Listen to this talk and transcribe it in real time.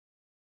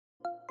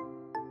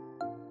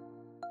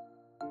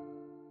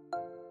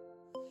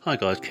Hi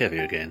guys, Kev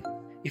here again.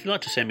 If you'd like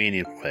to send me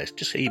any requests,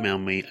 just email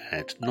me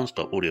at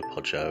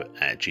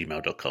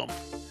nonstopaudiopodShow@gmail.com.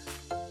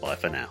 Bye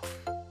for now.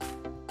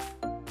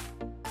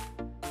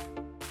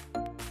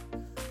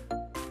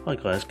 Hi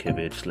guys, Kev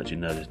here, just to let you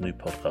know there's a new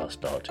podcast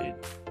started.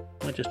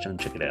 Why just go and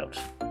check it out.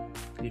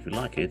 If you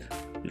like it,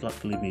 if you'd like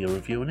to leave me a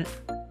review on it,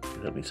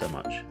 it'd help me so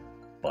much.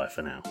 Bye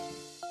for now.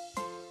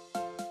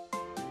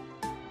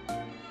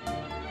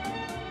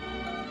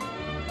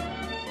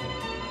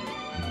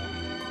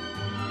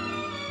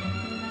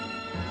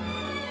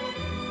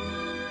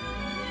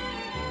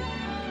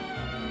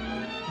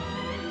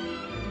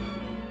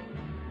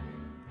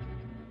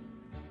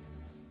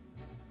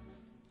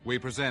 We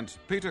present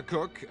Peter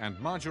Cook and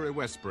Marjorie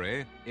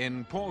Westbury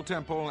in Paul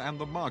Temple and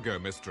the Margo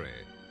Mystery.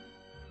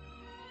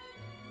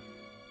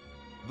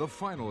 The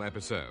final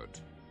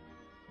episode,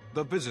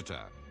 The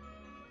Visitor.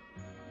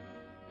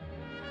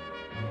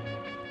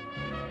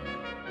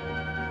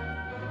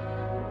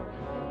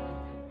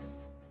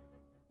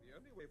 The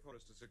only way for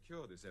us to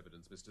secure this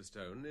evidence, Mr.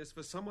 Stone, is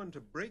for someone to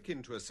break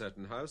into a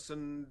certain house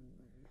and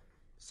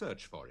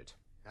search for it.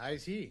 I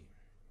see.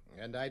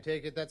 And I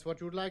take it that's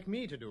what you'd like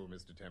me to do,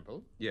 Mr.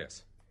 Temple?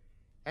 Yes.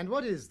 And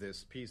what is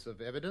this piece of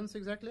evidence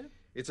exactly?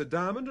 It's a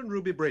diamond and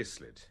ruby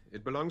bracelet.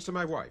 It belongs to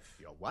my wife.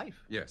 Your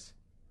wife? Yes.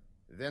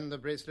 Then the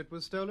bracelet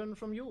was stolen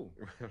from you.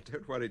 Well,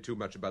 don't worry too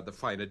much about the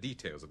finer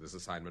details of this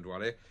assignment,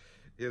 Wally.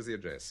 Here's the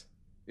address.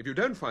 If you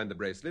don't find the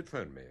bracelet,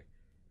 phone me.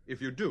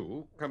 If you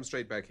do, come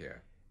straight back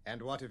here.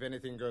 And what if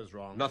anything goes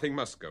wrong? Nothing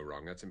must go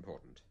wrong, that's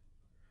important.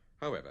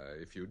 However,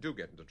 if you do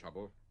get into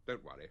trouble,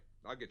 don't worry.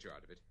 I'll get you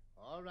out of it.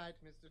 All right,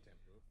 Mr. Temple.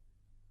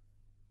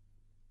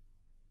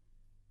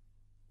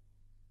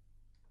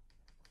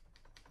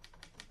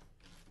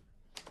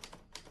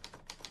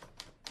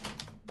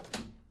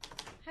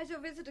 Has your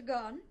visitor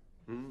gone?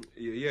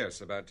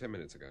 Yes, about 10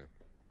 minutes ago.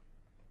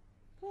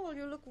 Paul,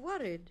 you look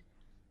worried.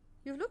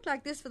 You've looked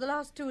like this for the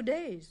last 2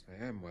 days. I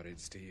am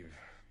worried, Steve.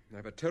 I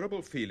have a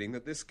terrible feeling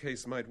that this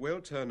case might well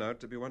turn out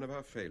to be one of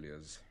our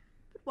failures.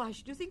 But why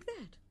should you think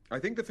that? I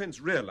think the fence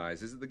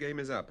realizes that the game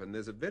is up, and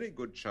there's a very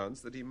good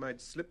chance that he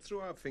might slip through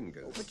our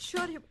fingers. Oh, but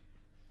surely...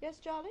 Yes,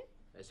 Charlie?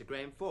 Sir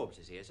Graham Forbes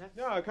is here, sir.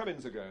 No, come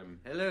in, Sir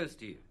Graham. Hello,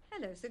 Steve.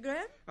 Hello, Sir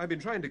Graham. I've been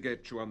trying to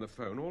get you on the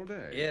phone all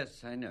day.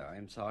 Yes, I know.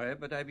 I'm sorry,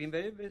 but I've been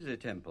very busy,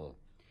 Temple.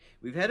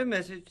 We've had a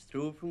message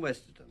through from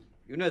Westerton.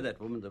 You know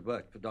that woman that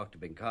worked for Dr.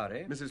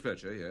 Benkare? Mrs.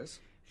 Fletcher, yes.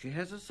 She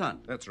has a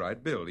son. That's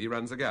right, Bill. He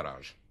runs a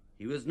garage.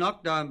 He was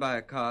knocked down by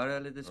a car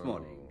early this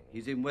morning.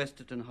 He's in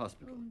Westerton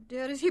Hospital. Oh,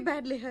 dear, is he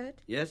badly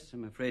hurt? Yes,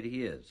 I'm afraid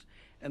he is.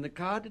 And the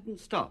car didn't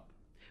stop.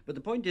 But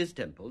the point is,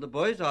 Temple, the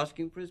boy's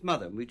asking for his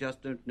mother, and we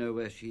just don't know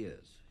where she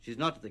is. She's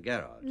not at the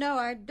garage. No,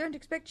 I don't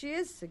expect she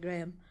is, Sir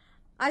Graham.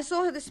 I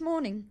saw her this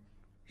morning.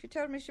 She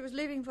told me she was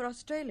leaving for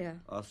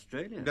Australia.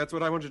 Australia? That's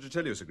what I wanted to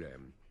tell you, Sir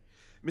Graham.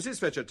 Mrs.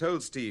 Fletcher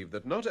told Steve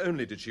that not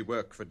only did she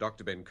work for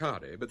Dr.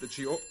 Benkare, but that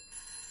she... Oh,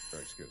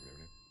 excuse me.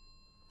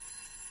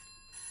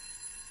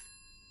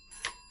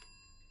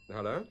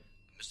 Hello?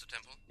 Mr.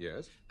 Temple?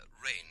 Yes?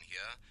 Rain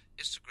here.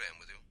 Is Sir Graham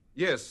with you?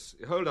 Yes.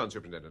 Hold on,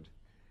 Superintendent.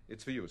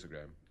 It's for you, Sir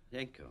Graham.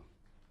 Thank you.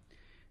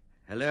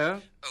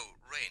 Hello? Oh,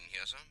 Rain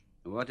here, sir.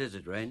 What is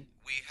it, Rain?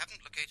 We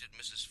haven't located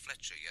Mrs.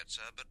 Fletcher yet,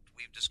 sir, but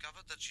we've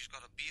discovered that she's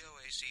got a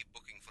BOAC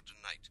booking for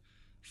tonight.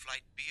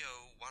 Flight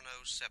BO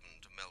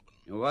 107 to Melbourne.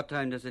 What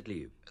time does it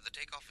leave? The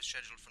takeoff is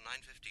scheduled for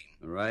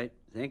 9:15. All right.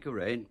 Thank you,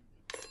 Rain.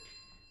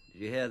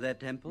 Did you hear that,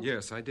 Temple?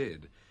 Yes, I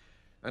did.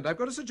 And I've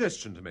got a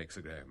suggestion to make,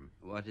 Sir Graham.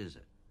 What is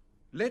it?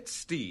 Let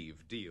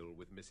Steve deal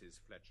with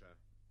Mrs. Fletcher.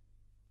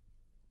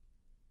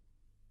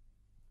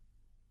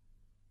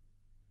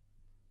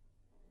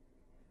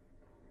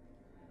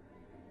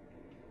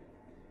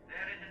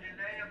 There is a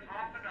delay of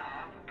half an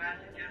hour for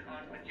passengers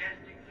on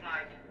Majestic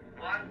Flight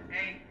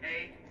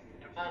 188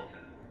 to Malta.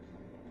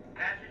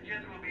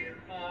 Passengers will be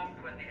informed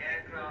when the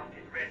aircraft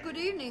is ready. Good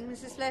evening,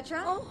 Mrs.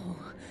 Fletcher.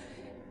 Oh,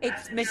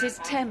 it's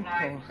Mrs.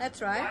 Temple.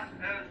 That's right.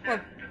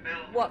 Well,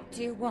 what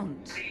do you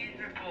want? Please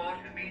report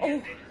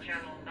immediately to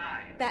Channel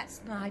 9.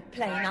 That's my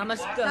plane. I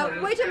must go.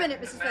 Now, wait a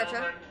minute, Mrs.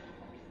 Fletcher.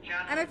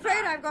 I'm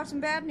afraid I've got some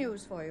bad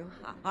news for you.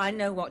 I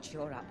know what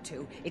you're up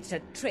to. It's a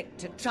trick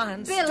to try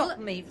and Bill stop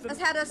me from... has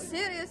had a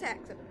serious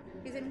accident.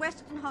 He's in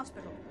Westerton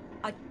Hospital.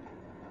 I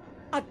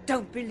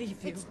don't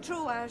believe you. It's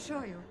true, I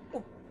assure you.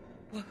 Oh,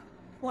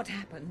 what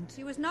happened?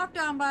 He was knocked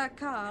down by a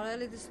car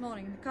early this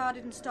morning. The car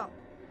didn't stop.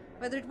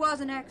 Whether it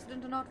was an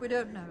accident or not, we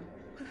don't know.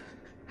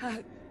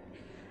 How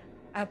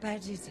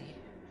bad is he?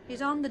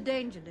 He's on the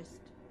danger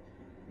list.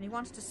 And he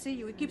wants to see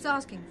you. He keeps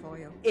asking for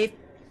you. If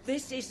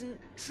this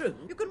isn't true...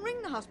 You can ring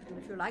the hospital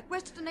if you like.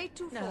 Westerton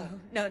 824.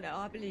 No,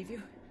 I believe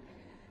you.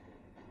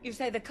 You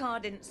say the car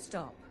didn't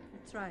stop.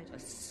 That's right. A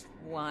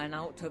swine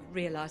ought to have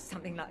realised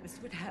something like this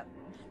would happen.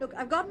 Look,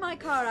 I've got my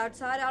car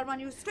outside. I'll run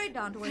you straight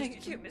down to Westerton.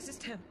 Thank you, Mrs.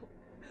 Temple.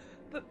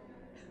 But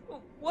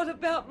what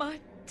about my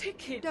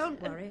ticket?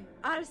 Don't worry.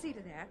 I'll see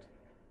to that.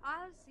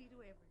 I'll see to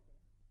everything.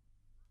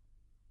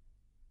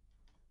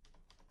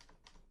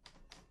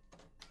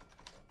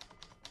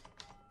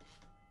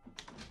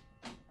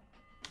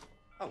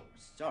 Oh,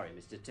 sorry,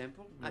 Mr.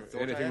 Temple. I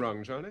thought Anything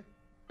wrong, Charlie?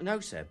 No,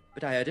 sir,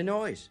 but I heard a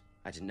noise.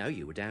 I didn't know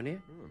you were down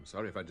here. Oh, I'm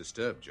sorry if I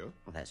disturbed you.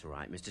 Oh, that's all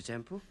right, Mr.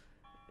 Temple.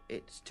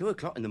 It's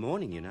 2:00 in the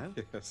morning, you know.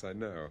 Yes, I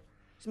know.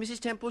 Is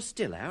Mrs. Temple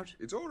still out?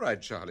 It's all right,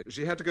 Charlie.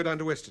 She had to go down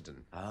to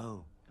Westerton.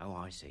 Oh,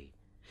 I see.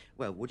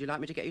 Well, would you like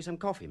me to get you some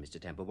coffee,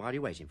 Mr. Temple, while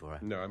you're waiting for her?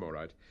 No, I'm all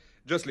right.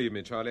 Just leave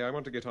me, Charlie. I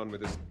want to get on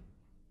with this.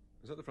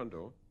 Is that the front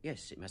door?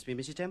 Yes, it must be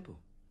Mrs. Temple.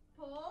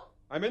 Paul?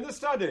 I'm in the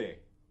study.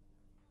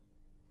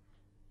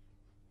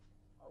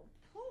 Oh,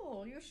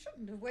 Paul, you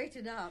shouldn't have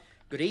waited up.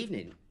 Good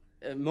evening.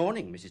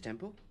 Morning, Mrs.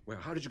 Temple. Well,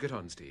 how did you get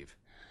on, Steve?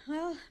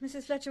 Well,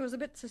 Mrs. Fletcher was a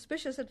bit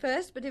suspicious at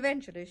first, but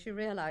eventually she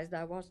realised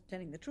I wasn't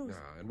telling the truth.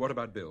 Ah, and what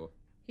about Bill?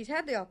 He's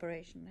had the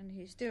operation, and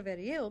he's still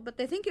very ill, but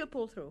they think he'll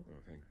pull through.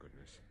 Oh, thank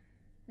goodness.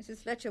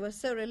 Mrs. Fletcher was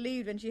so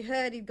relieved when she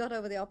heard he'd got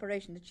over the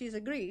operation that she's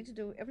agreed to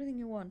do everything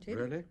you wanted.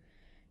 Really?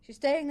 She's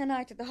staying the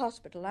night at the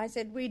hospital. I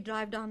said we'd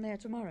drive down there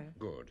tomorrow.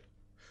 Good.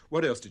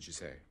 What else did she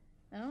say?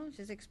 Well,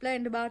 she's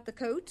explained about the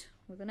coat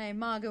with the name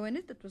Margo in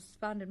it that was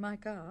found in my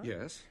car.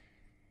 Yes?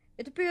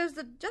 It appears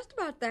that just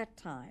about that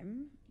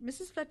time,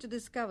 Mrs. Fletcher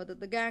discovered that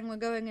the gang were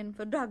going in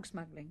for drug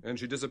smuggling. And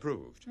she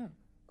disapproved? Oh,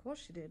 of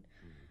course she did.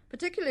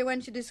 Particularly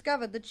when she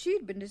discovered that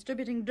she'd been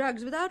distributing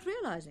drugs without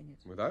realising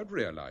it. Without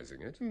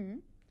realising it?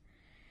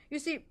 You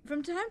see,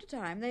 from time to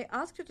time, they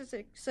asked her to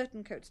take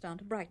certain coats down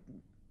to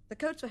Brighton. The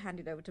coats were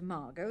handed over to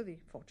Margo, the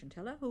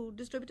fortune-teller, who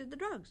distributed the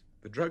drugs.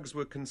 The drugs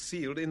were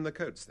concealed in the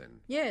coats, then?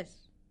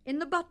 Yes, in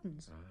the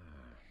buttons.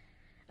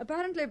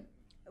 Apparently,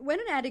 when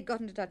an addict got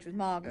into touch with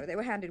Margo, they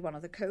were handed one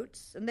of the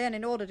coats, and then,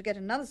 in order to get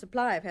another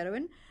supply of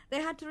heroin, they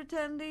had to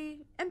return the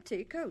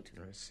empty coat.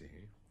 I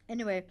see.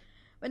 Anyway,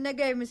 when they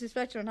gave Mrs.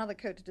 Fletcher another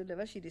coat to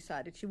deliver, she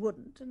decided she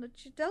wouldn't, and that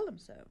she'd tell them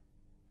so.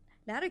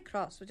 Larry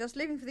Cross was just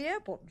leaving for the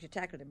airport when she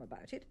tackled him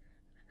about it.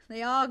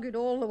 They argued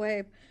all the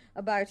way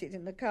about it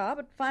in the car,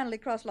 but finally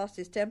Cross lost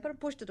his temper and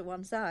pushed her to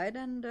one side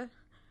and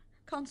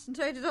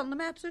concentrated on the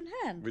matter in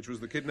hand. Which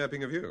was the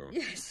kidnapping of you?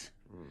 Yes.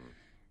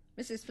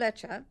 Mrs.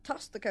 Fletcher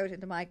tossed the coat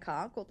into my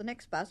car, caught the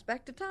next bus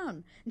back to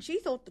town, and she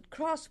thought that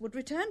Cross would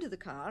return to the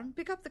car and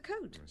pick up the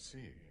coat. I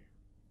see.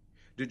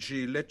 Did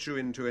she let you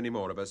into any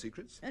more of her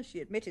secrets? And she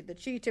admitted that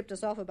she tipped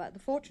us off about the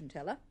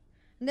fortune-teller,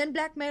 and then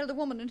blackmailed the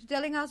woman into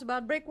telling us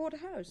about Breakwater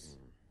House.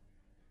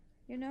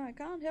 You know, I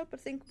can't help but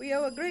think we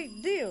owe a great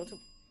deal to...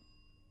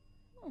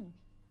 Oh.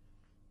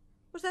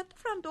 Was that the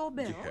front door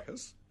bell?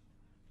 Yes.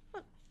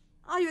 What?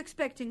 Are you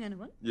expecting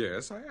anyone?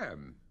 Yes, I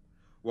am.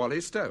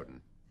 Wally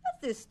Stone.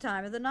 At this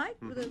time of the night,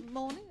 with the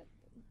morning...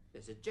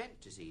 There's a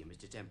gent to see you,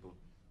 Mr. Temple.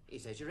 He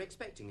says you're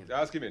expecting him.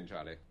 Ask him in,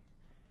 Charlie.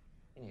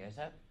 In here,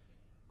 sir.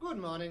 Good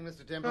morning,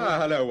 Mr. Temple. Ah,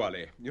 hello,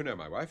 Wally. You know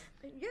my wife.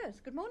 Yes,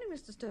 good morning,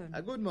 Mr. Stone.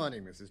 Good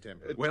morning, Mrs.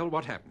 Temple. Well,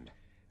 what happened?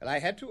 Well, I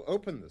had to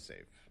open the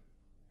safe.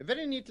 A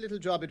very neat little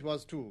job it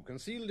was, too,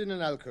 concealed in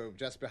an alcove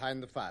just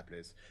behind the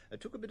fireplace.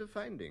 It took a bit of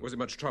finding. Was it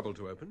much trouble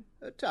to open?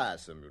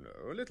 Tiresome, you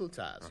know, a little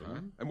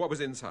tiresome. And what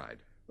was inside?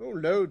 Oh,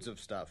 loads of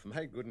stuff,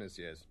 my goodness,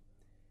 yes.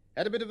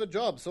 Had a bit of a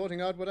job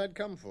sorting out what I'd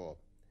come for.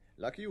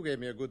 Lucky you gave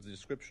me a good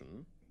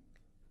description.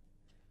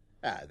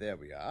 Ah, there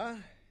we are.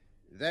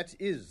 That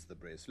is the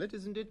bracelet,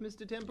 isn't it,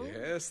 Mr. Temple?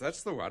 Yes,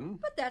 that's the one.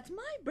 But that's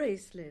my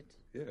bracelet.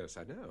 Yes,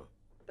 I know.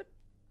 But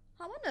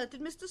how on earth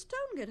did Mr.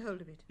 Stone get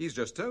hold of it? He's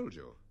just told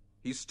you.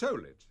 He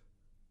stole it.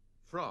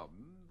 From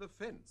the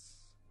fence.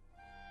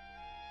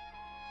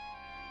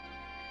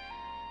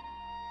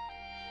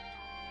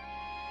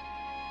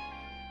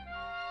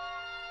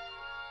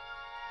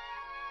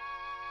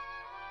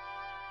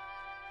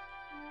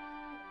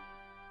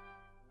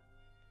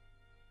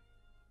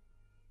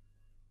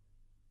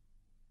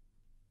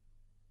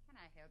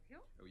 Help you?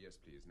 Oh, yes,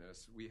 please,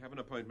 nurse. We have an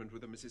appointment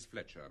with a Mrs.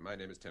 Fletcher. My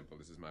name is Temple.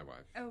 This is my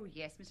wife. Oh,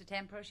 yes, Mr.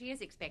 Temple. She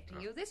is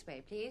expecting you. This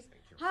way, please.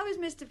 Thank you. How is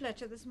Mr.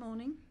 Fletcher this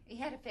morning? He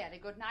had a fairly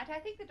good night. I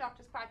think the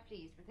doctor's quite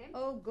pleased with him.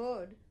 Oh,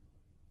 good.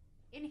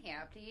 In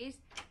here, please.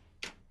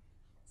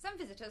 Some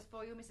visitors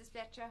for you, Mrs.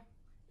 Fletcher.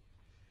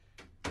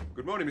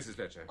 Good morning, Mrs.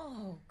 Fletcher.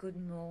 Oh, good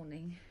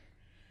morning.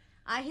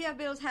 I hear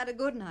Bill's had a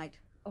good night.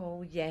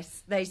 Oh,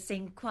 yes, they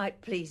seem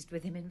quite pleased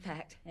with him, in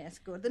fact. Yes,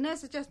 good. The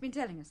nurse has just been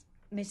telling us.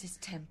 Mrs.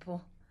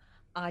 Temple,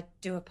 I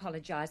do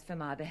apologise for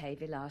my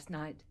behaviour last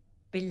night.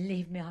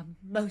 Believe me, I'm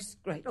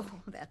most grateful.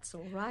 Oh, that's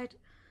all right.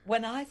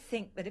 When I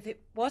think that if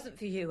it wasn't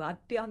for you,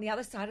 I'd be on the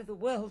other side of the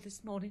world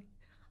this morning.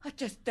 I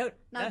just don't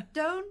know. Now,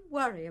 don't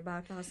worry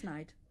about last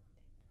night.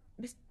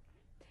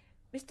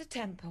 Mr.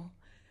 Temple,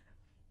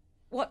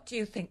 what do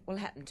you think will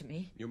happen to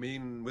me? You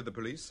mean with the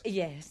police?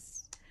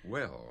 Yes.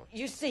 Well...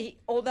 You see,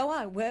 although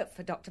I worked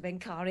for Dr.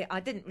 Benkari, I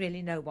didn't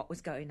really know what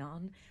was going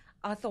on.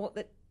 I thought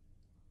that...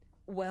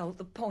 Well,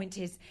 the point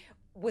is,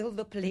 will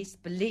the police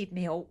believe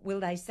me, or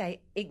will they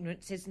say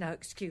ignorance is no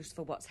excuse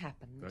for what's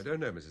happened? I don't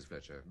know, Mrs.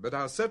 Fletcher, but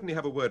I'll certainly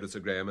have a word with Sir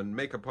Graham and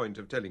make a point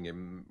of telling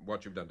him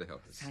what you've done to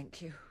help us.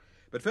 Thank you.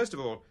 But first of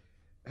all,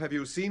 have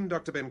you seen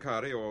Dr.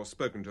 Benkari or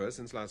spoken to her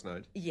since last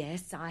night?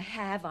 Yes, I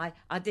have.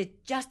 I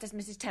did just as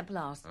Mrs. Temple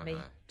asked me.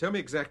 Tell me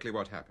exactly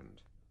what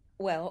happened.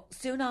 Well,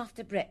 soon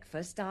after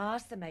breakfast, I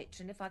asked the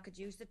matron if I could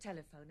use the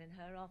telephone in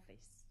her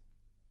office.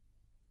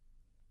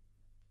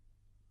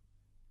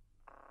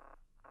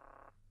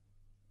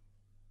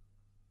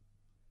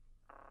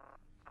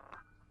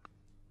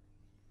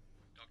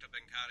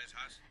 Bencari's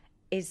house.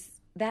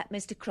 Is that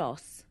Mr.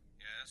 Cross?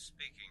 Yes,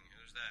 speaking.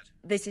 Who's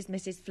that? This is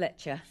Mrs.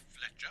 Fletcher.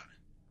 Fletcher?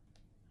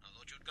 I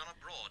thought you'd gone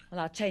abroad. Well,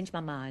 I've changed my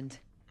mind.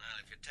 Well,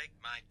 if you take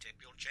my tip,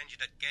 you'll change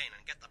it again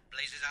and get the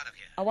blazes out of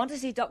here. I want to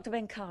see Dr.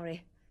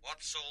 Bencari.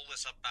 What's all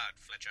this about,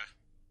 Fletcher?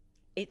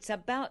 It's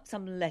about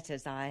some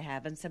letters I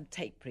have and some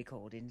tape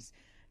recordings.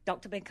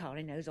 Dr.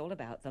 Bencari knows all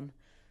about them.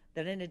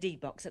 They're in a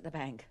deed box at the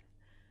bank.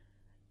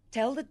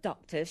 Tell the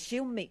doctor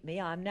she'll meet me.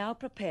 I'm now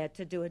prepared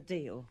to do a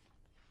deal.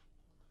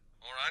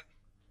 All right.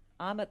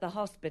 I'm at the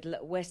hospital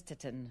at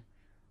Westerton.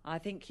 I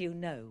think you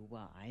know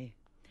why.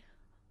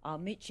 I'll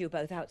meet you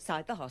both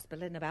outside the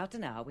hospital in about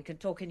an hour. We can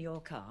talk in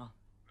your car.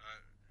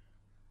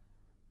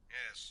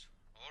 Yes.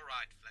 All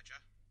right,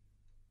 Fletcher.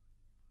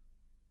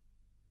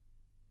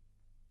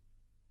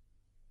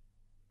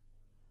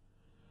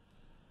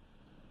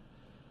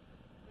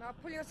 Now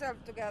pull yourself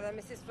together,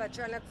 Mrs.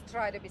 Fletcher, and let's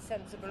try to be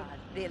sensible. If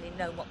I'd really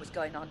known what was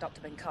going on,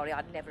 Dr. Bencari,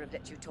 I'd never have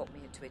let you talk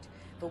me into it.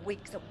 For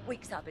weeks and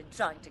weeks I've been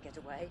trying to get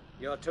away.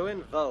 You're too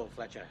involved,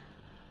 Fletcher.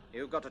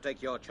 You've got to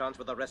take your chance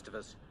with the rest of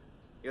us.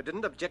 You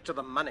didn't object to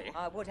the money.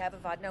 I would have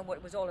if I'd known what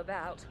it was all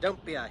about.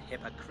 Don't be a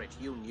hypocrite.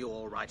 You knew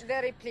all right.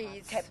 Very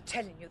pleased. I kept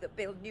telling you that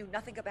Bill knew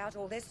nothing about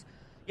all this,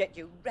 yet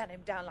you ran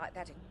him down like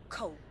that in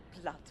cold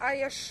blood. I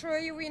assure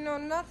you we know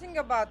nothing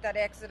about that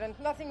accident,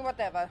 nothing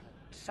whatever.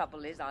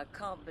 Trouble is, I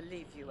can't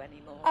believe you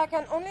anymore. I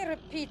can only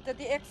repeat that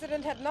the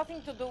accident had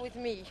nothing to do with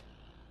me.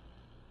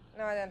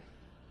 Now then,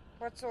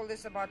 what's all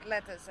this about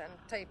letters and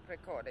tape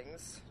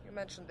recordings? You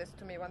mentioned this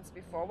to me once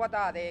before. What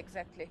are they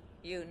exactly?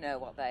 You know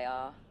what they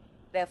are.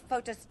 They're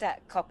photostat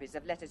copies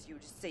of letters you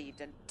received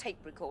and tape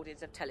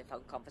recordings of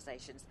telephone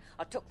conversations.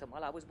 I took them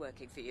while I was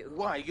working for you.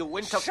 Why, you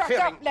interfering?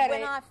 Shut up, Larry!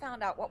 When I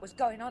found out what was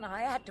going on,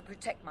 I had to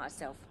protect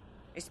myself.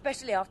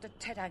 Especially after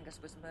Ted Angus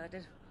was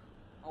murdered.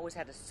 I always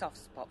had a soft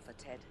spot for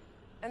Ted.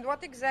 And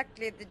what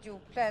exactly did you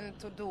plan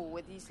to do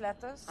with these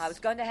letters? I was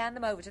going to hand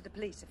them over to the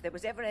police if there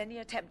was ever any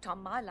attempt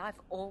on my life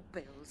or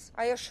Bill's.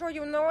 I assure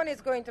you no one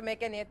is going to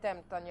make any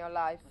attempt on your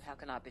life. Well, how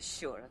can I be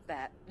sure of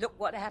that? Look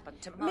what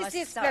happened to my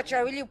Mrs. son.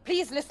 Fletcher, will you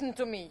please listen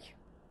to me?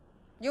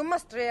 You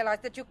must realize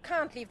that you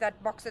can't leave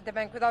that box at the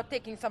bank without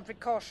taking some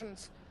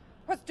precautions.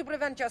 What's to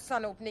prevent your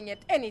son opening it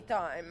any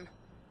time?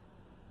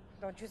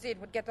 Don't you see it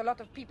would get a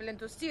lot of people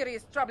into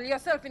serious trouble,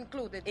 yourself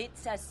included?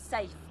 It's a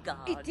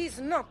safeguard. It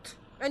is not.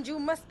 And you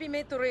must be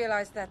made to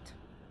realize that.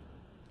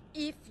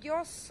 If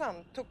your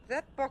son took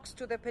that box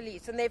to the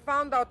police and they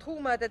found out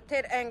who murdered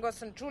Ted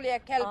Angus and Julia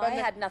Kelburn... I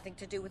had nothing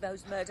to do with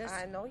those murders.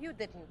 I know you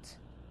didn't.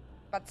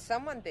 But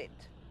someone did.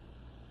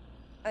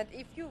 And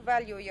if you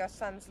value your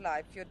son's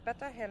life, you'd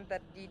better hand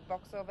that deed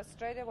box over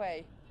straight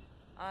away.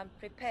 I'm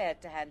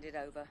prepared to hand it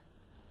over.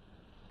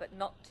 But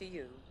not to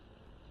you.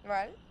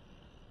 Well,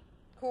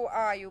 who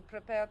are you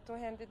prepared to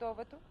hand it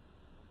over to?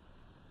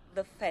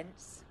 The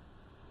fence.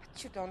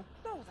 But you don't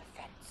know the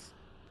fence.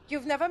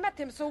 You've never met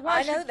him, so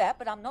why I know that,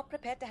 but I'm not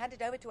prepared to hand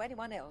it over to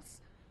anyone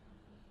else.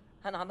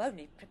 And I'm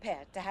only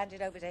prepared to hand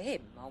it over to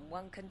him on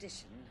one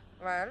condition.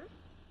 Well?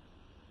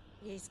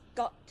 He's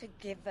got to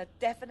give a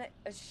definite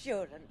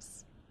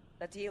assurance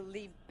that he'll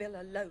leave Bill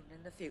alone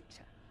in the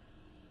future.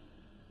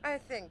 I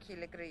think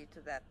he'll agree to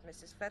that,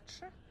 Mrs.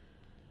 Fletcher.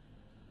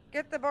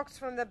 Get the box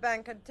from the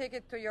bank and take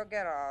it to your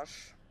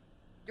garage.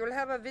 You'll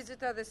have a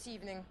visitor this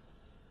evening.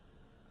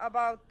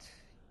 About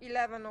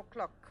 11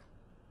 o'clock.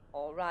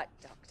 All right,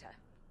 Doctor.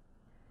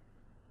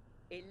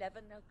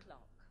 11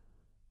 o'clock.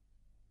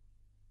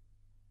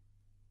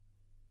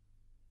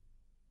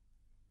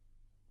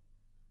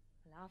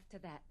 Well, after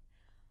that,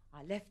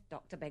 I left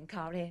Dr.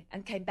 Bencari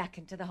and came back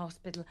into the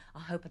hospital. I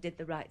hope I did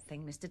the right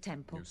thing, Mr.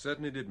 Temple. You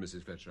certainly did,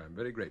 Mrs. Fletcher. I'm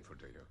very grateful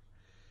to you.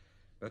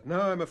 But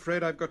now I'm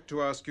afraid I've got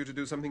to ask you to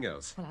do something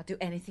else. Well, I'll do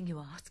anything you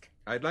ask.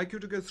 I'd like you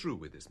to go through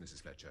with this,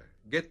 Mrs. Fletcher.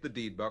 Get the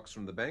deed box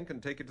from the bank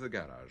and take it to the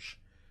garage.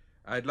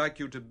 I'd like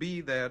you to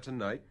be there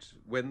tonight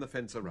when the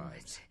fence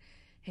arrives.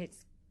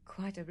 It's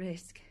quite a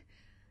risk.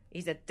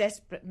 He's a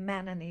desperate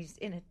man and he's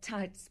in a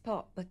tight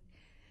spot, but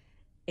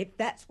if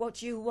that's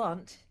what you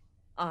want,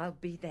 I'll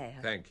be there.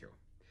 Thank you.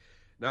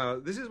 Now,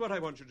 this is what I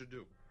want you to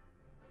do.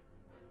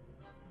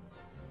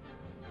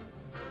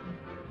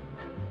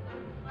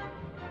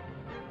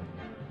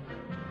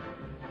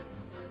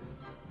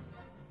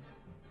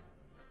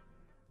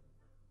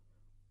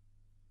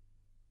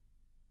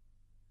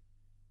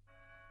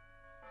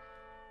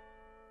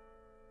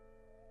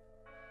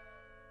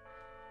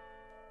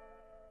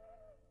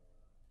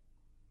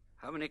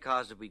 How many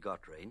cars have we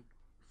got, Rain?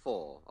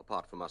 4,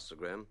 apart from us, Sir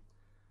Graham.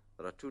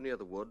 There are 2 near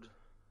the wood,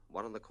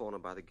 one on the corner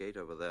by the gate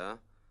over there,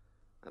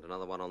 and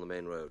another one on the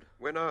main road.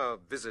 When our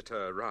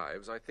visitor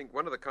arrives, I think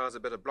one of the cars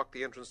had better block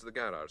the entrance to the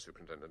garage,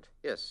 Superintendent.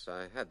 Yes,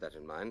 I had that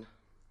in mind.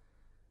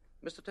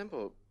 Mr.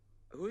 Temple,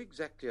 who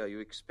exactly are you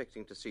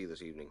expecting to see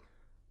this evening?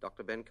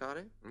 Dr.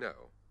 Bencari? No.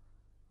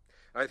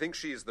 I think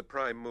she's the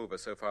prime mover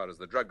so far as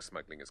the drug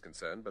smuggling is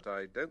concerned, but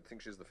I don't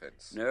think she's the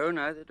fence. No,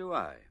 neither do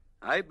I.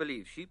 I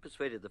believe she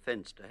persuaded the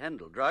fence to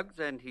handle drugs,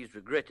 and he's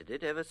regretted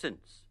it ever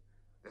since.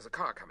 There's a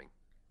car coming.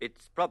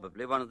 It's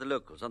probably one of the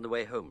locals on the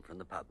way home from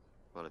the pub.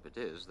 Well, if it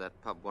is, that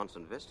pub wants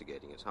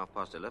investigating. It's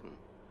 11:30.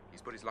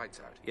 He's put his lights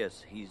out.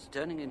 Yes, he's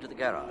turning into the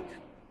garage.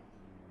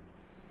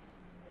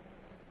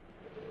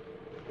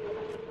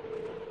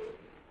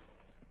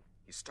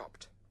 He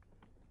stopped.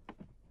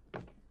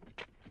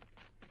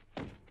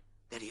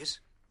 There he is.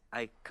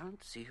 I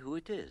can't see who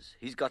it is.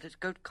 He's got his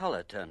coat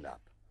collar turned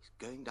up. He's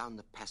going down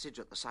the passage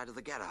at the side of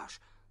the garage.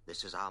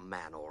 This is our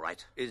man, all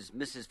right. Is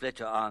Mrs.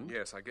 Fletcher armed?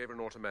 Yes, I gave her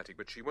an automatic,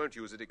 but she won't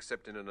use it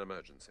except in an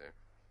emergency.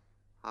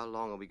 How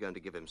long are we going to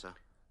give him, sir?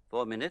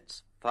 4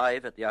 minutes,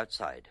 5 at the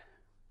outside.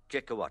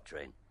 Check your watch,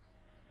 Rain.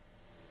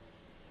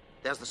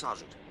 There's the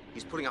sergeant.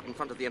 He's pulling up in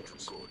front of the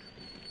entrance. Good.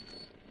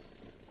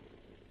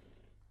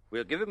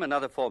 We'll give him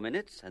another 4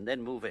 minutes and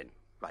then move in.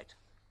 Right.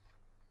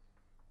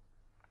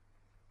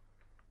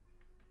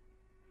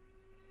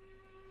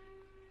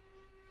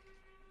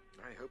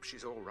 I hope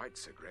she's all right,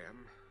 Sir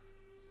Graham.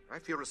 I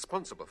feel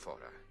responsible for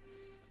her.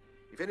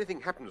 If anything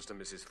happens to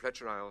Mrs.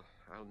 Fletcher, I'll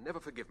never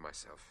forgive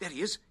myself. There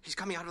he is. He's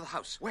coming out of the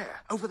house.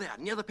 Where? Over there,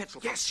 near the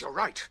petrol pump. Yes, you're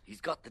right. He's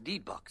got the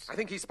deed box. I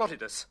think he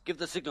spotted us. Give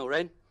the signal,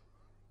 Rain.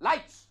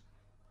 Lights!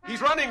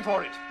 He's running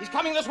for it. He's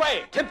coming this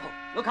way. Temple,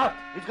 look out.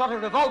 He's got a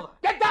revolver.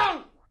 Get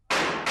down!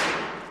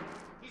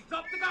 He's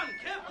dropped the gun.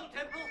 Careful,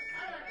 Temple.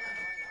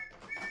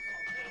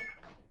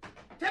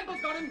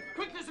 Temple's got him.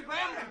 Quick, Mr.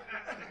 Graham.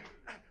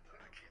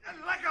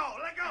 Let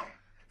go.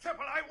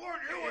 Temple, I warn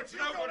you. It's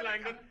no good,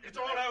 Langdon. It's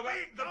all over.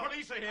 The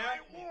police are here. I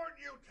warn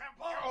you,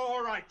 Temple.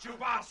 All right,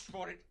 you've asked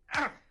for it.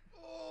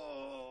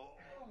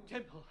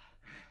 Temple,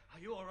 are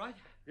you all right?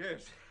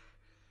 Yes.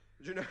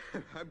 But you know,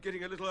 I'm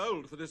getting a little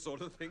old for this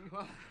sort of thing.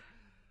 Well,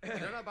 I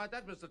don't know about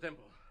that, Mr.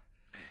 Temple.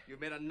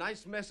 You've made a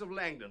nice mess of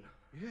Langdon.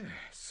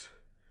 Yes.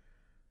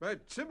 By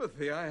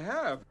Timothy, I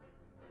have.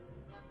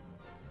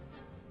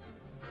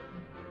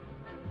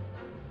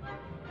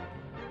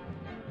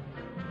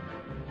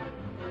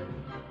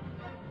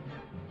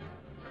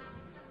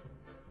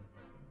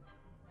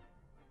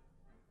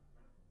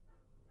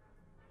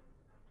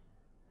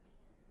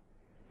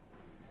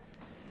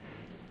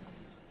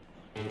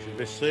 We should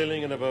be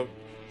sailing in about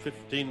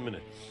 15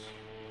 minutes.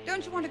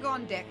 Don't you want to go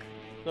on deck?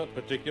 Not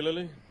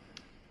particularly.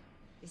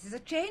 This is a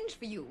change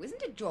for you,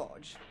 isn't it,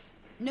 George?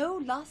 No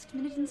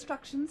last-minute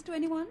instructions to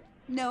anyone?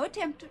 No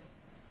attempt to...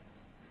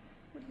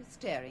 What are you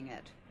staring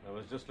at? I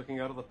was just looking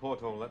out of the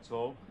porthole, that's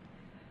all.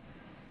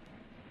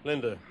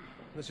 Linda,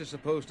 this is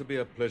supposed to be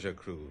a pleasure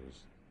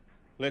cruise.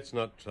 Let's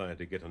not try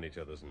to get on each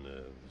other's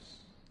nerves.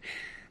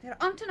 There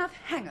aren't enough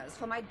hangers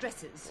for my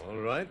dresses. All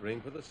right,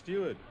 ring for the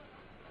steward.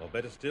 Or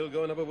better still,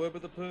 go and have a word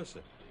with the purser.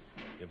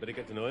 You better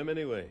get to know him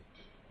anyway.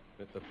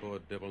 Let the poor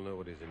devil know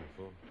what he's in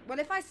for. Well,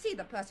 if I see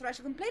the purser, I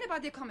shall complain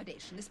about the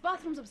accommodation. This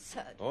bathroom's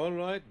absurd. All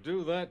right,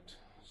 do that.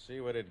 See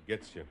where it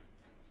gets you.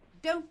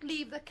 Don't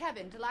leave the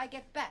cabin till I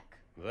get back.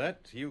 That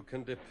you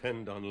can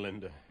depend on,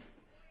 Linda.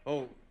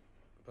 Oh,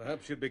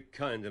 perhaps you'd be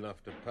kind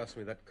enough to pass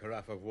me that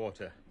carafe of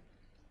water.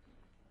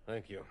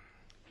 Thank you.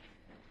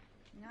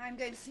 Now I'm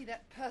going to see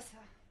that purser.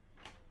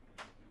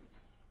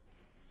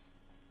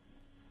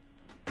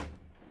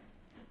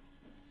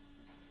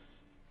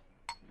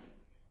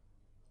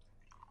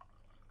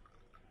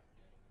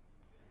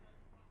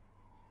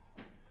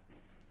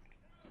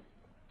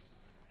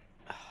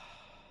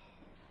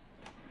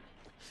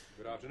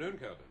 Good afternoon,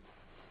 Kelvin.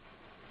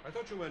 I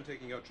thought you weren't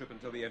taking your trip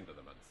until the end of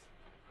the month.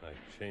 I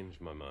changed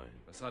my mind.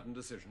 A sudden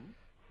decision?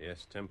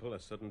 Yes, Temple, a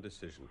sudden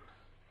decision.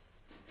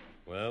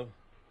 Well,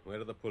 where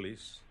are the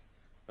police?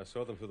 I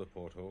saw them through the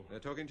porthole. They're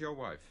talking to your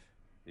wife.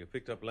 You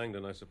picked up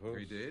Langdon, I suppose?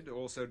 We did.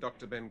 Also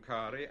Dr.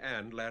 Benkari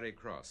and Larry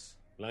Cross.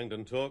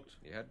 Langdon talked?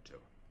 He had to.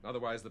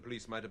 Otherwise the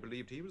police might have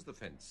believed he was the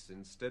fence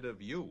instead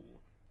of you.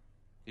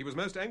 He was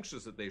most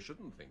anxious that they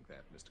shouldn't think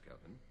that, Mr.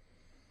 Kelvin.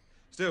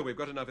 Still, we've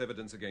got enough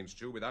evidence against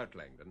you without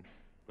Langdon.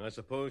 I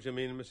suppose you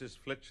mean Mrs.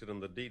 Fletcher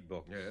and the deed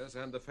box. Yes,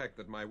 and the fact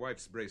that my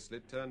wife's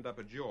bracelet turned up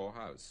at your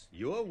house.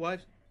 Your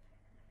wife?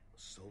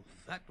 So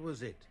that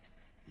was it.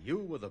 You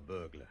were the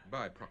burglar.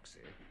 By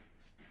proxy.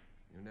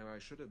 You know, I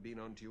should have been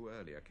on to you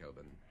earlier,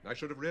 Kelvin. I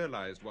should have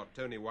realized what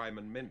Tony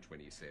Wyman meant when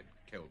he said,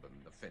 Kelvin,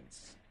 the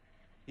fence.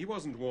 He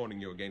wasn't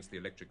warning you against the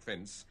electric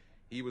fence.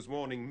 He was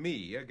warning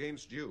me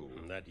against you.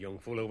 That young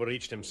fool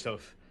overreached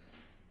himself.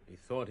 He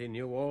thought he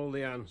knew all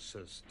the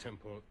answers,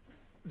 Temple.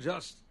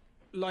 Just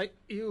like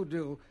you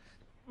do.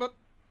 But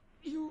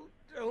you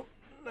don't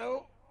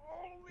know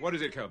all the... What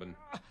is it, Kelvin?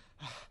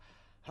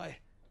 I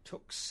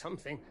took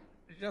something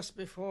just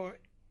before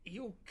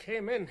you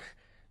came in.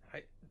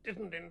 I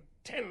didn't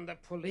intend the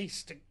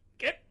police to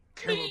get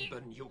me.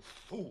 Kelvin, you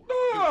fool.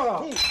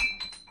 Ah! You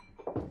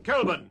fool.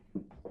 Kelvin!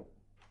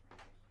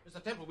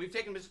 Mr. Temple, we've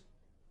taken Miss...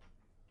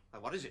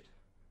 what is it?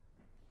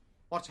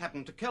 What's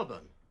happened to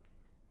Kelburn?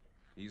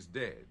 He's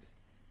dead.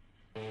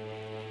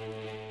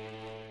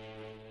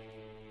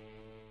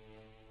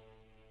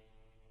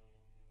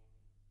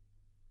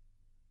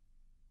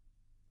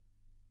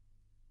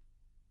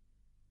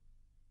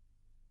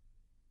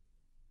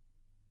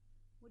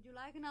 Would you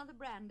like another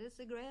brandy,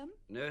 Sir Graham?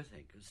 No,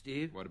 thank you,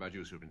 Steve. What about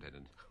you,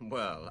 Superintendent?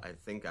 Well, I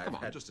think I've Come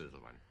on, had... just a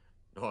little one.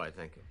 All right,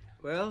 thank you.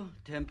 Well,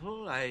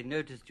 Temple, I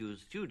noticed you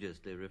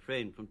studiously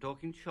refrained from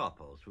talking shop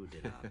all through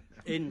dinner,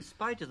 in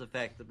spite of the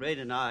fact that Rain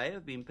and I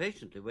have been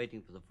patiently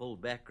waiting for the full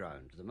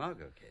background to the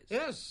Margo case.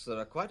 Yes, there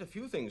are quite a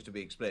few things to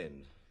be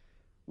explained.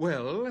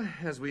 Well,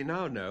 as we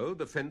now know,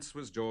 the fence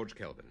was George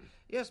Kelvin.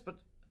 Yes, but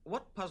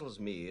what puzzles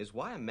me is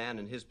why a man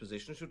in his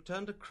position should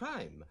turn to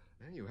crime.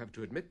 Well, you have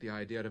to admit the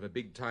idea of a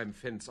big-time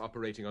fence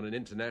operating on an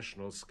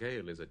international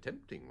scale is a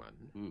tempting one.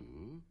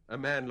 Mm-hmm. A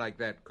man like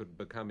that could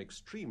become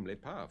extremely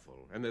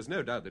powerful, and there's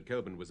no doubt that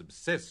Kelvin was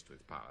obsessed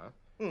with power.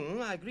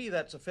 I agree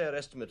that's a fair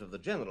estimate of the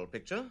general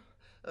picture.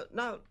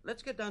 Now,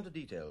 let's get down to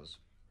details.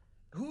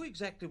 Who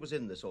exactly was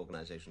in this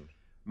organization?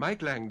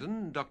 Mike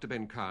Langdon, Dr.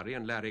 Benkari,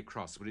 and Larry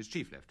Cross were his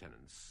chief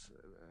lieutenants.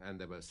 And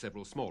there were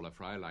several smaller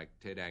fry like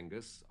Ted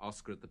Angus,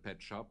 Oscar at the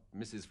pet shop,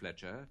 Mrs.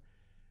 Fletcher,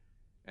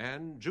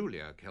 and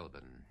Julia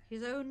Kelvin.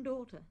 His own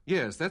daughter?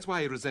 Yes, that's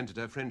why he resented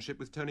her friendship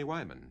with Tony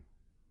Wyman.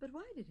 But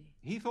why did he?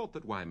 He thought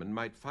that Wyman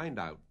might find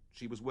out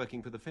she was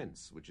working for the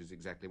fence, which is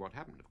exactly what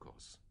happened, of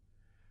course.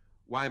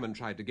 Wyman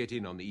tried to get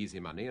in on the easy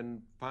money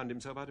and found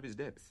himself out of his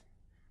depth.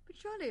 But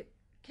surely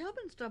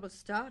Kelvin's trouble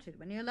started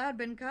when he allowed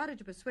Benkari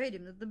to persuade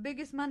him that the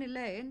biggest money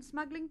lay in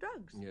smuggling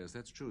drugs. Yes,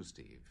 that's true,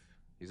 Steve.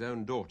 His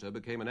own daughter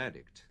became an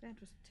addict. That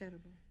was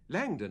terrible.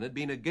 Langdon had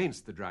been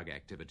against the drug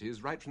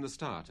activities right from the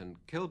start, and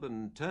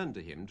Kelvin turned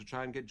to him to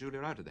try and get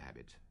Julia out of the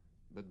habit.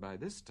 But by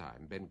this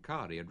time,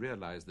 Benkari had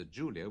realized that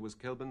Julia was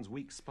Kelvin's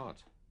weak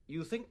spot.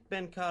 You think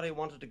Benkari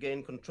wanted to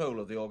gain control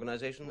of the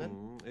organization,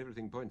 then?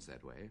 Everything points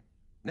that way.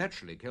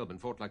 Naturally, Kelvin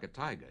fought like a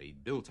tiger.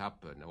 He'd built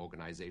up an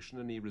organization,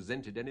 and he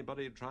resented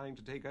anybody trying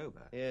to take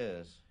over.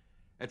 Yes.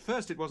 At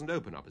first, it wasn't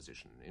open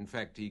opposition. In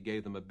fact, he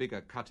gave them a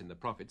bigger cut in the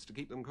profits to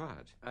keep them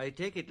quiet. I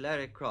take it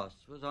Larry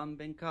Cross was on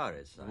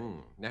Benkari's side.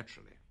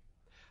 Naturally.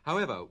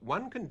 However,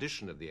 one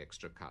condition of the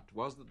extra cut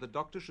was that the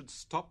doctor should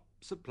stop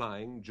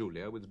supplying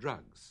Julia with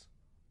drugs.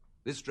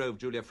 This drove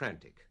Julia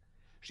frantic.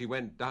 She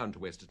went down to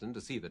Westerton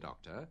to see the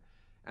doctor,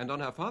 and on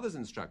her father's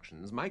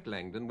instructions, Mike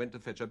Langdon went to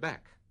fetch her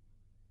back.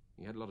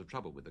 He had a lot of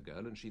trouble with the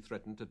girl, and she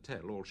threatened to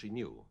tell all she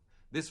knew.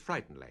 This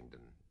frightened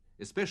Langdon,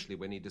 especially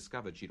when he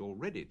discovered she'd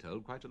already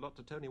told quite a lot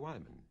to Tony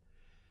Wyman.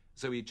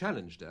 So he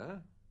challenged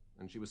her,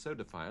 and she was so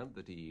defiant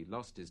that he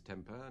lost his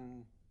temper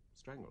and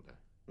strangled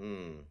her.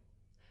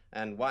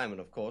 And Wyman,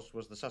 of course,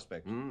 was the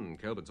suspect.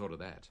 Kelvin saw to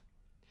that.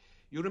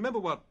 You remember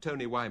what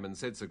Tony Wyman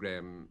said, Sir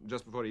Graham,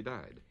 just before he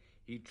died?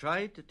 He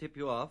tried to tip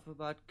you off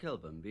about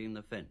Kelvin being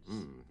the fence.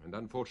 And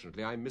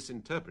unfortunately, I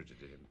misinterpreted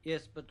him.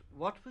 Yes, but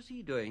what was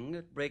he doing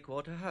at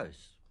Breakwater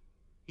House?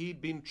 He'd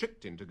been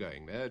tricked into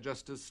going there,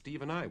 just as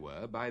Steve and I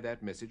were, by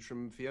that message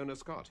from Fiona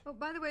Scott. Oh,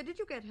 by the way, did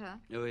you get her?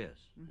 Oh, yes.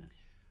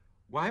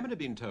 Wyman had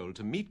been told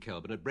to meet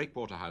Kelvin at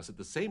Breakwater House at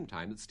the same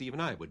time that Steve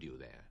and I were due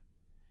there.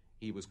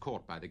 He was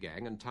caught by the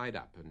gang and tied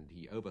up, and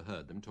he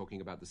overheard them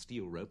talking about the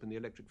steel rope and the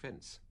electric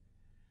fence.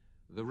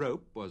 The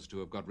rope was to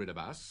have got rid of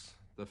us.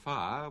 The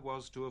fire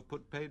was to have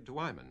put paid to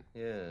Wyman.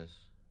 Yes.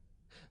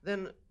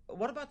 Then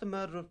what about the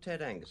murder of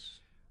Ted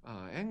Angus?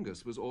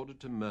 Angus was ordered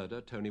to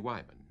murder Tony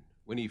Wyman.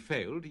 When he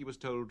failed, he was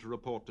told to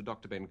report to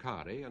Dr.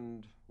 Benkari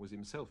and was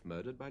himself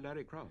murdered by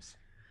Larry Cross.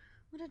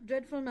 What a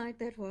dreadful night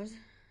that was.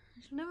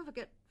 I shall never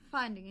forget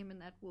finding him in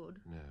that wood.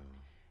 No.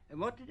 And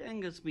what did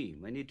Angus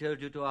mean when he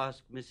told you to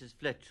ask Mrs.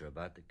 Fletcher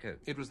about the coat?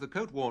 It was the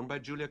coat worn by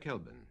Julia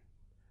Kelvin.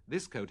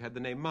 This coat had the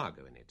name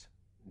Margo in it.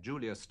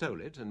 Julia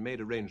stole it and made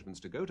arrangements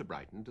to go to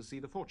Brighton to see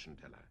the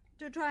fortune-teller.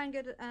 To try and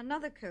get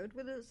another coat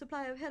with a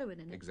supply of heroin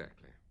in it.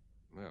 Exactly.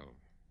 Well,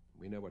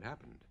 we know what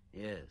happened.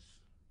 Yes.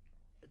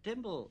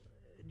 Temple,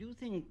 do you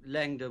think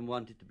Langdon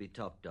wanted to be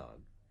top dog?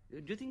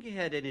 Do you think he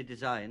had any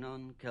design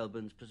on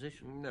Kelvin's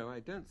position? No, I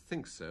don't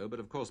think so, but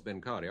of course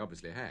Benkari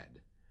obviously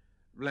had.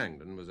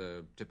 Langdon was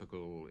a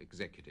typical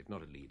executive,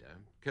 not a leader.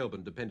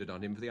 Kelvin depended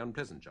on him for the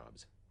unpleasant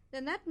jobs.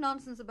 Then that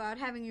nonsense about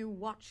having you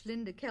watch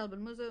Linda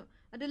Kelvin was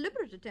a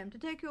deliberate attempt to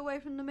take you away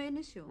from the main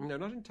issue. No,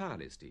 not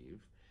entirely,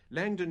 Steve.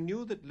 Langdon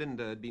knew that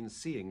Linda had been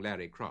seeing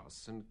Larry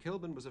Cross, and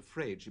Kelvin was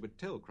afraid she would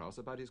tell Cross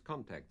about his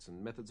contacts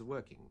and methods of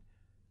working.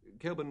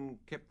 Kelvin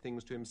kept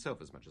things to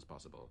himself as much as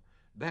possible.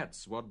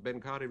 That's what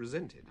Benkari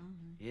resented.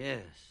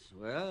 Yes,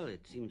 well,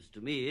 it seems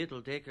to me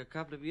it'll take a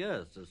couple of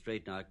years to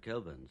straighten out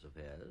Kelvin's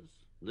affairs,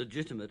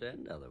 legitimate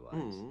and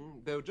otherwise.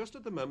 Though just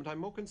at the moment I'm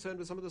more concerned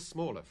with some of the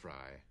smaller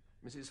fry.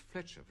 Mrs.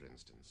 Fletcher, for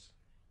instance.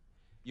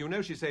 You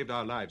know she saved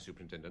our lives,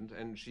 Superintendent,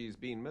 and she's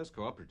been most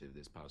cooperative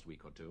this past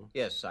week or two.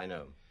 Yes, I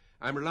know.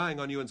 I'm relying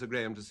on you and Sir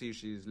Graham to see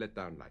she's let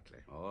down lightly.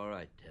 All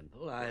right,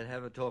 Temple. I'll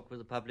have a talk with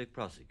the public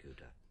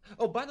prosecutor.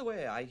 Oh, by the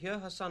way, I hear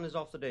her son is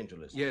off the danger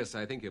list. Yes,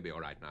 I think he'll be all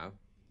right now.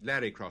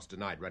 Larry Cross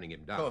denied running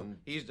him down. Oh,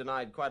 he's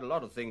denied quite a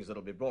lot of things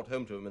that'll be brought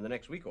home to him in the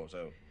next week or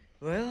so.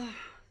 Well,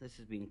 this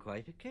has been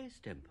quite a case,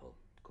 Temple.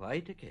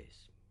 Quite a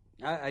case.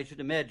 I should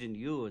imagine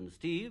you and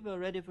Steve are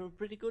ready for a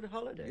pretty good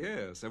holiday.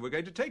 Yes, and we're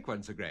going to take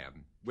one, Sir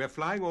Graham. We're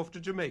flying off to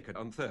Jamaica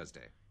on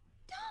Thursday.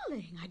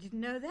 Darling, I didn't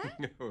know that.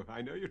 No,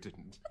 I know you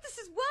didn't. But this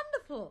is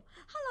wonderful.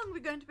 How long are we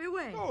going to be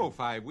away? Oh,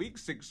 5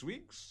 weeks, 6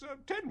 weeks,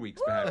 10 weeks,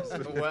 perhaps.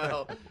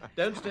 Well,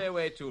 don't stay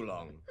away too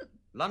long.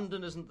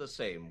 London isn't the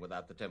same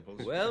without the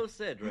temples. Well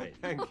said, Rain.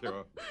 Thank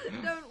you.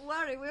 Don't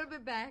worry, we'll be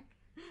back.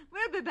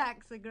 We'll be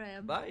back, Sir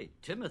Graham. By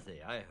Timothy,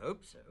 I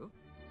hope so.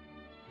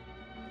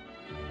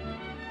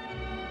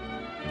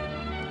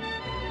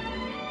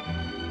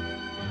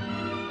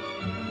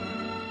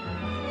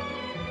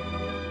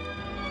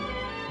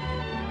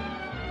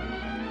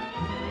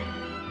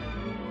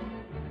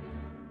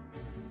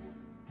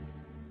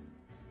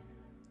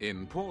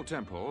 In Paul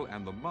Temple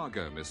and the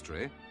Margo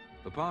mystery,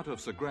 the part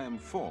of Sir Graham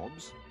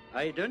Forbes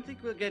I don't think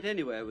we'll get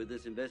anywhere with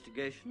this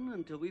investigation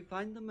until we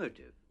find the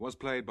motive. was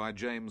played by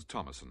James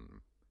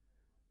Thomason.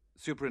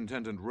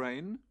 Superintendent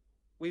Rain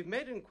We've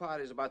made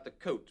inquiries about the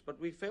coat, but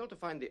we failed to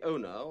find the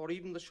owner or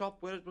even the shop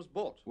where it was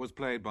bought. was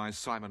played by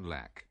Simon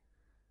Lack.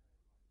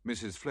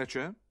 Mrs.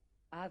 Fletcher,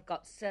 I've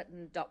got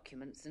certain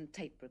documents and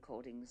tape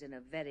recordings in a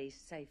very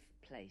safe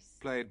place.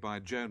 played by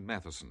Joan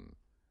Matheson.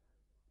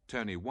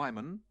 Tony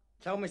Wyman,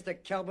 Tell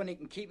Mr. Kelvin he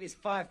can keep his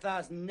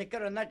 5,000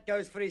 knicker, and that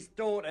goes for his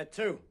daughter,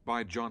 too.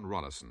 by John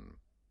Rollison.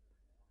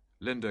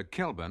 Linda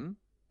Kelburn,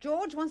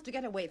 George wants to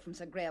get away from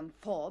Sir Graham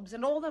Forbes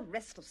and all the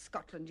rest of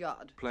Scotland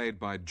Yard. played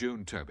by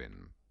June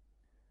Tobin.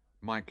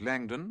 Mike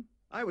Langdon,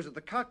 I was at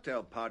the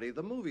cocktail party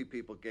the movie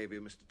people gave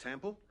you, Mr.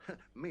 Temple.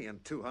 Me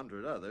and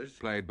 200 others.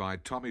 played by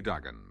Tommy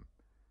Duggan.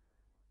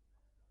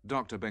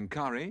 Dr.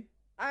 Benkari,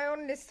 I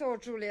only saw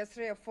Julia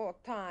 3 or 4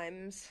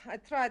 times. I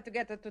tried to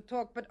get her to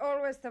talk, but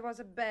always there was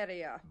a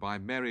barrier. by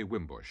Mary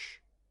Wimbush.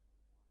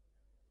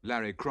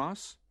 Larry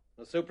Cross,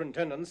 The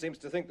superintendent seems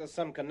to think there's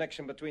some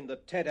connection between the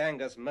Ted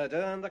Angus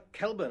murder and the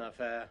Kelburn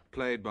affair.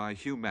 played by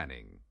Hugh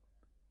Manning.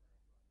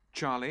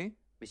 Charlie,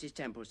 Mrs.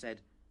 Temple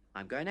said,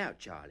 I'm going out,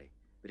 Charlie,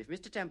 but if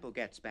Mr. Temple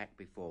gets back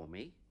before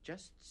me,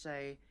 just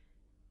say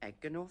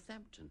Edgar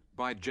Northampton.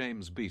 by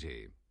James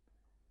Beattie.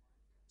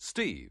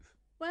 Steve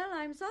Well,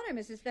 I'm sorry,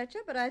 Mrs. Fletcher,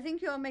 but I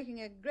think you're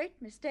making a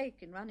great mistake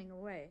in running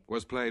away.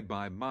 was played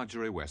by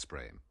Marjorie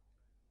Westbury.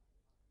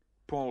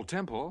 Paul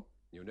Temple,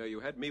 You know, you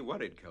had me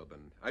worried,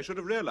 Kelvin. I should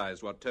have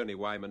realized what Tony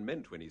Wyman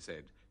meant when he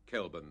said,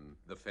 Kelvin,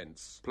 the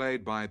fence.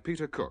 played by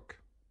Peter Cook.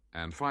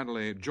 And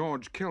finally,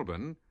 George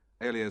Kilburn,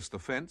 alias The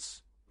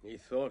Fence, He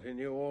thought he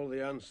knew all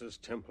the answers,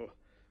 Temple,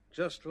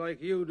 just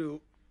like you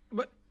do.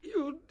 But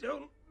you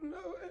don't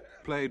know it.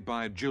 played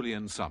by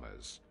Julian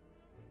Summers.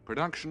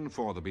 Production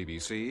for the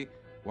BBC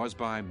was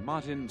by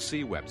Martin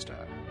C.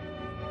 Webster.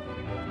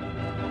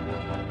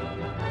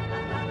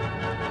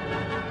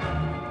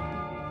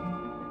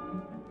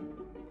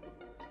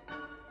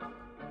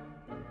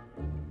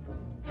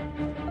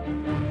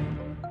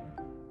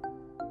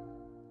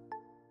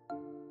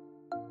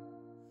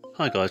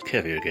 Hi guys,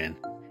 Kev here again.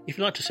 If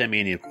you'd like to send me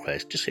any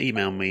requests, just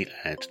email me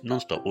at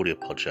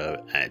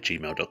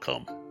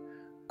nonstopaudiopodShow@gmail.com.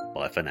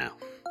 Bye for now.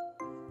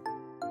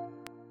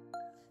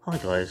 Hi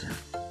guys,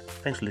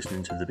 thanks for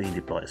listening to the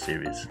Indie Blight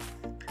series.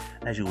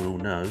 As you will all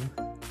know,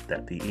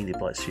 that the Indie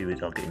Blight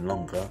series are getting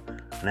longer,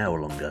 an hour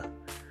longer.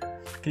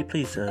 Can you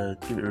please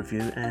give it a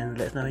review and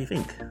let us know how you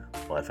think?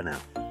 Bye for now.